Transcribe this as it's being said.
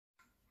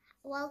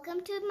Welcome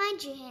to my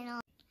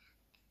channel.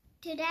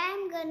 Today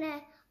I'm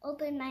gonna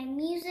open my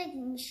music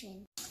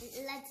machine.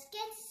 Let's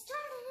get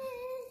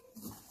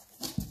started.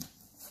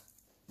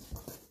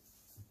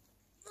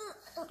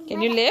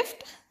 Can you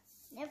lift?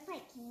 Nope,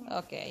 I can't.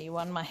 Okay, you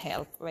want my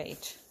help.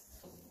 Wait.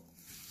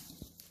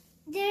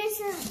 There's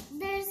a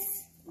mic.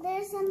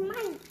 There's a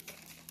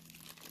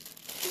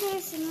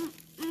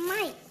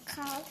mic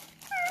called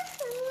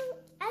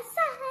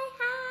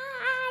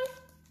hi.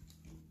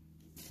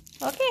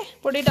 Okay,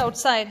 put it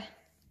outside.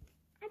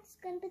 I'm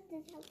just gonna put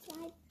this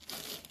outside.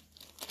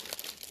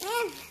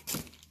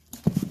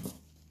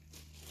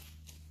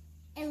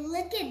 And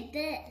look at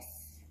this.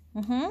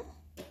 It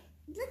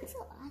looks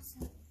so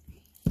awesome.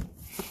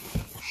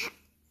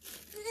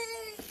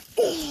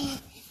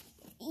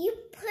 You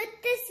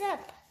put this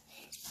up.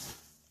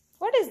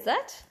 What is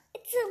that?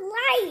 It's a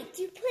light.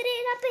 You put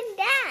it up and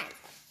down.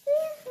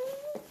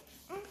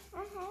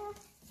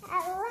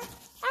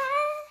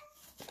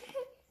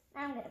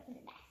 I'm gonna put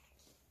it back.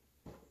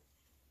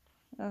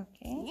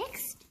 Okay.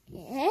 Next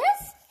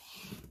is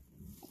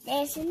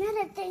there's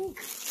another thing.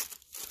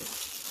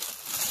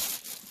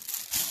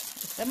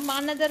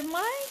 Another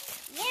mic?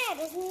 Yeah,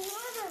 there's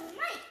another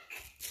mic.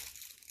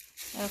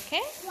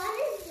 Okay. One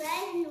is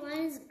red and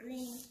one is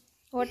green.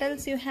 What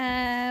else you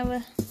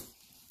have?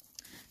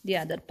 The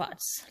other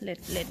parts.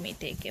 Let me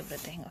take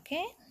everything,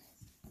 okay?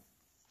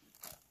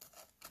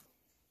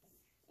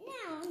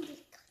 Now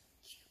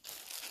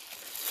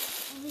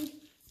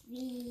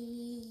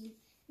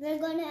we're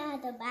gonna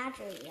add a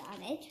battery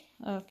on it.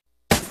 Okay.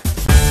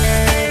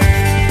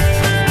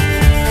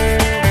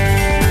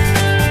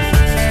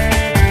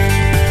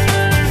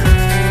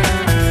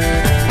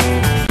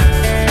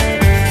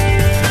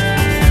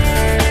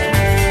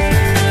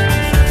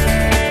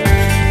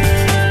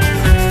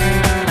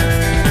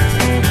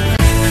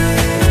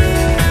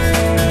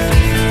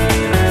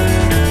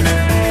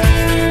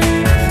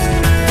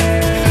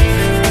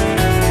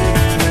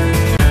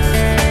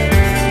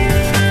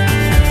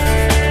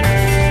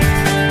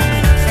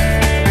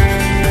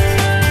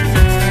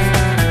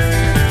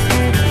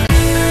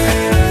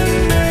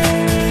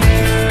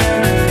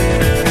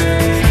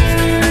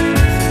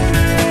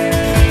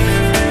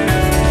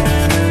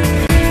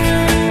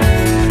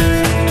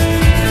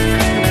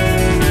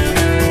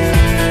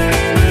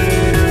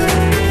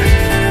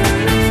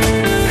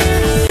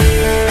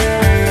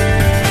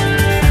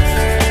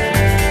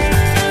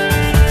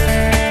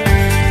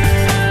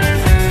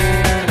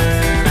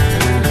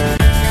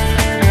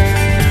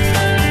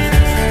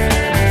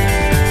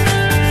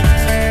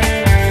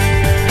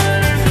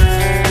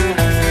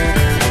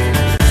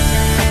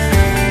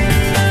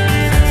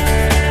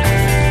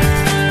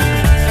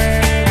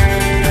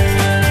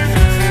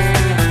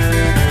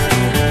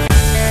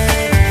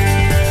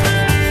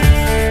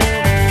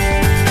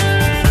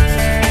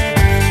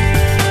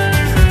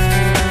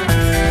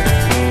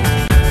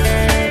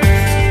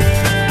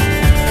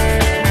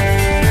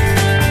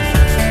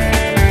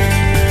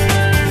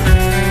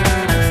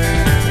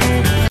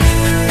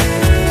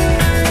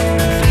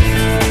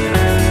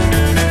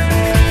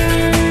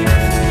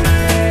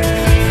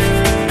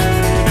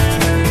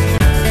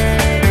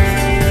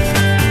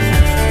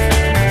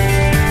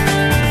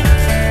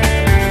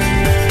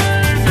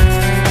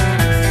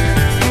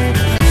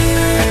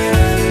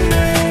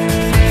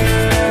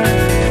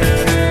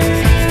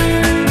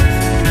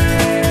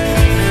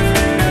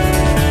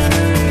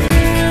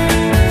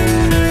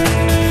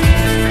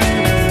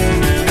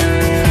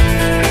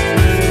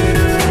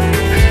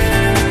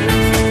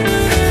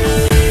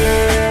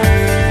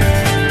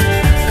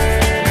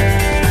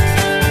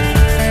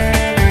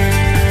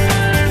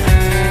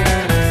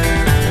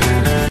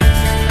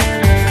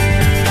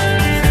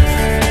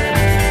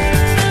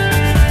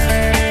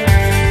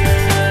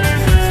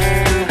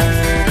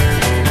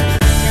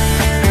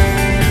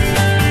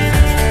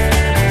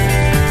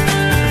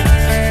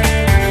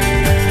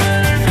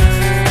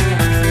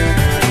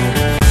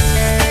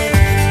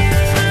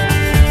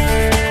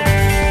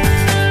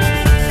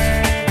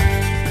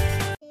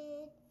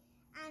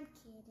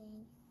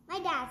 My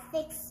dad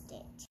fixed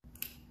it.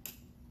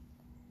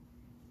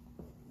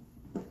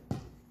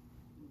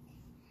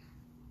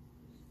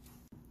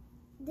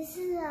 This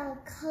is a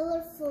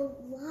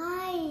colorful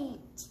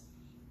light.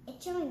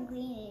 It's showing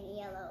green and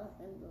yellow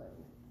and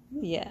blue.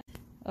 Yeah.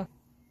 Okay.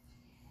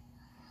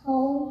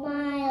 Oh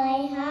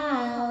my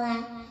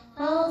hala,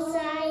 oh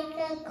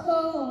like a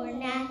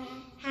corner.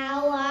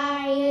 How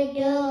are you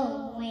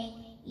doing?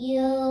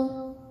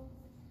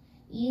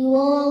 You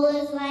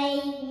always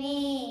like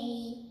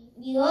me.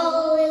 You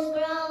always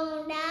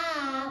grown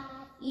up.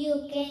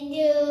 You can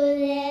do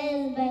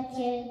this, but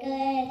you're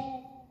good.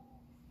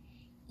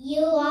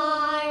 You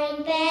are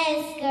the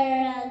best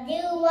girl.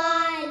 Do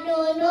I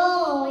don't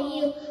know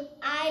you?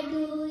 I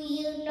do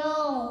you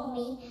know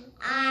me?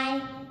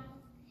 I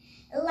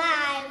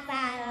life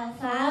out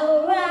of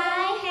our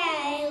right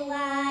hand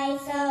lies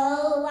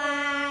so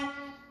wide.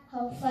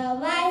 Hope for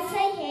my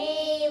say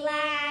hey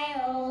lie,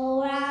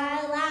 oh I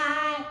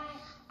lie.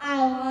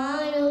 I want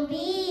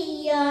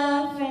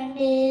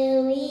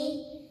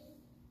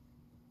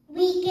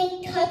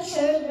but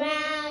you're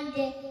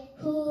grounded.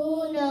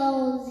 Who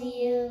knows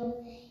you?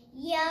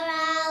 You're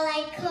all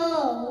like,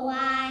 oh,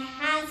 I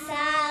have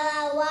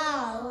a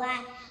wall.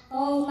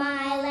 Oh,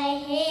 my,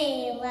 like,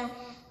 hey,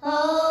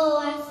 oh,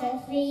 I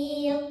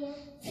feel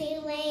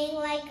feeling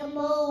like a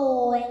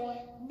boy,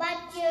 but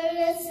you're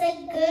just a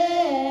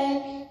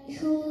girl.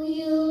 Who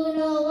you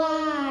know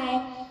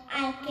why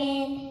I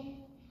can,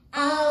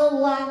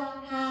 oh, I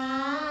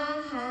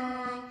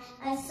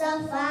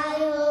so far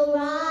you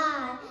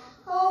run.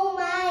 Oh,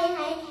 my,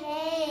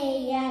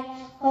 hey,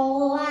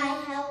 oh, I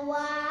have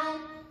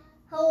one.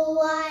 Oh,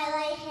 I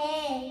like,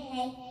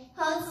 hey,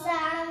 oh,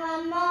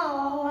 Sarah,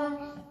 more.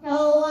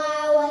 Oh, I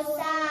was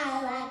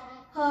silent.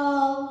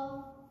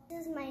 Oh,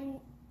 this is my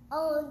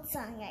own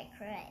song I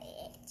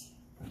created.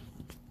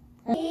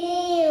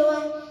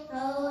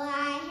 Oh, I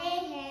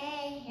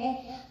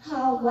hey,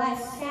 how was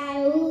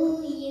I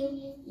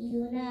you?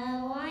 You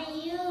know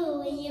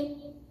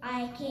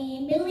I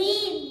can't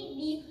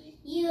believe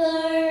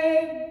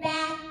you're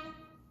back.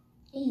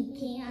 You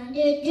can't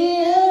do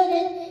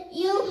this.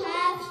 You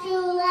have to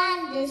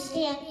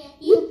understand.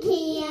 You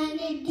can't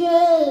do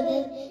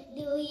this,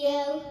 do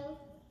you?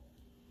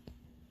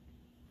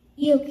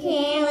 You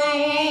can't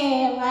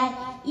let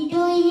it. Do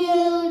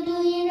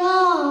you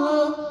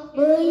know?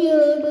 Do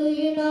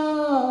you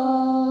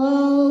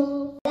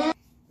know?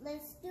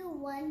 Let's do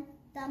one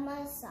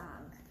summer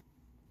song.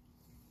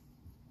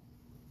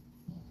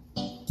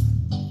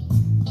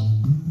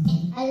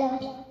 Hello,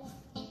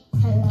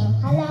 hello,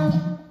 hello,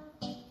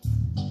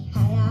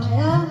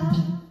 hello,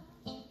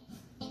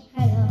 hello,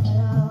 hello,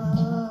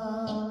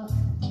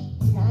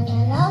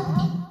 hello,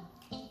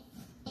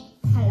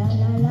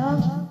 hello,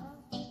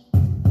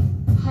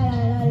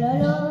 hello,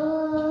 hello.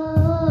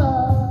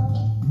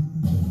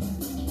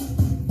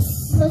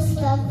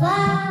 Mustafa,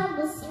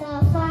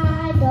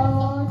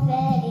 don't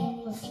let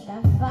it,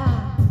 Mustafa.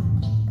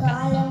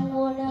 Call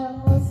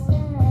Mustafa.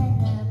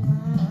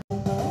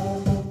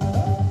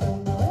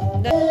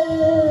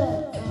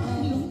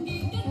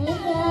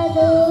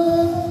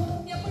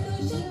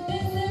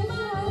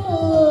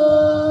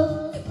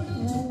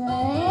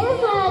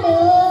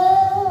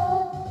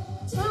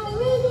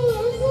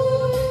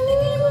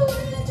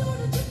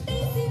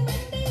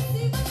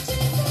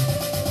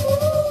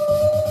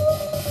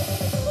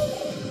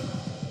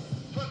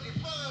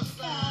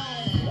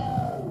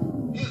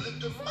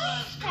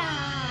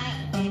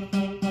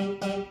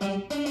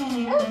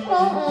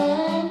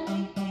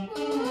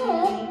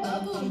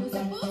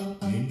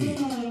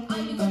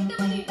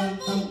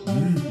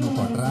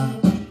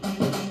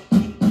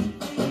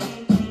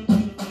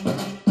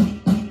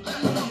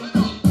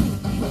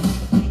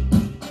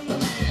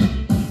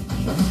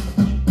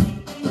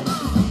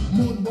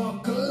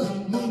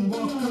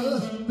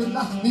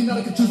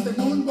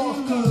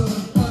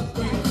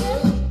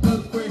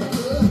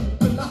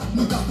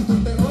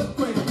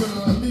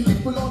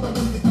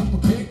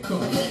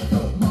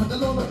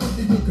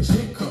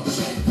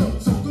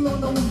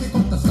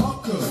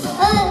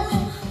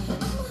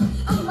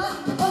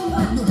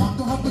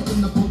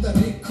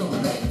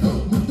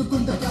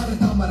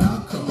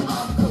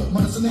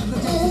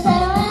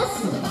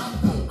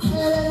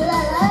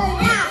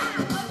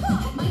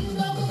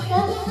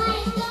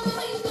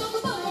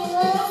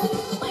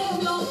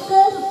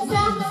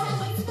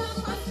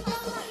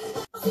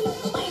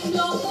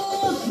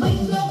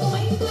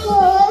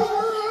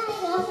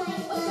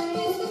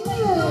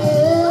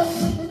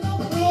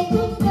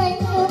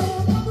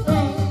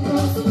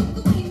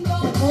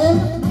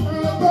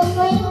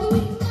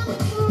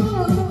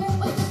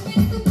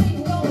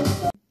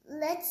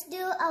 Let's do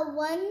a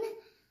one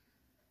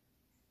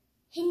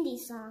Hindi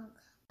song.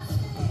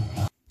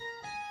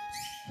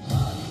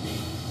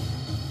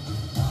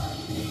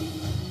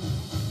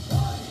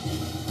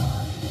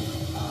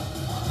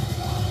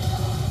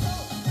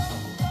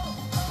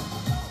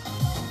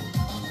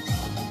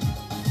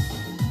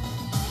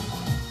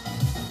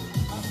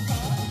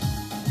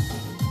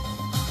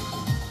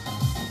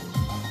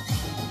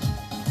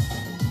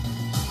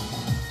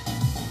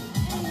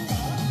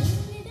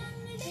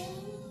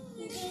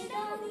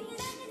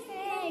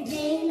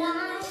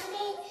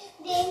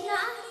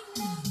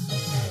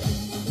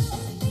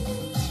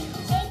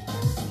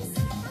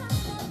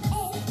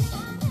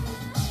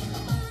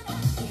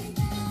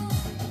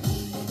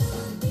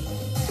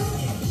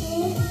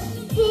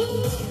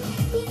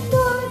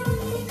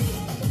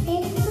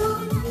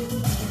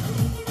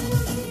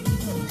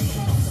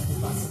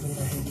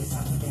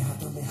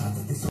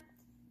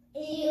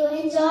 You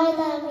enjoy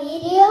the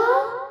video?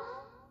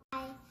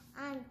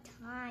 I'm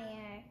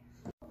tired.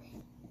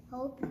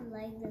 Hope you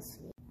like this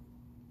video.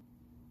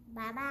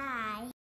 Bye bye.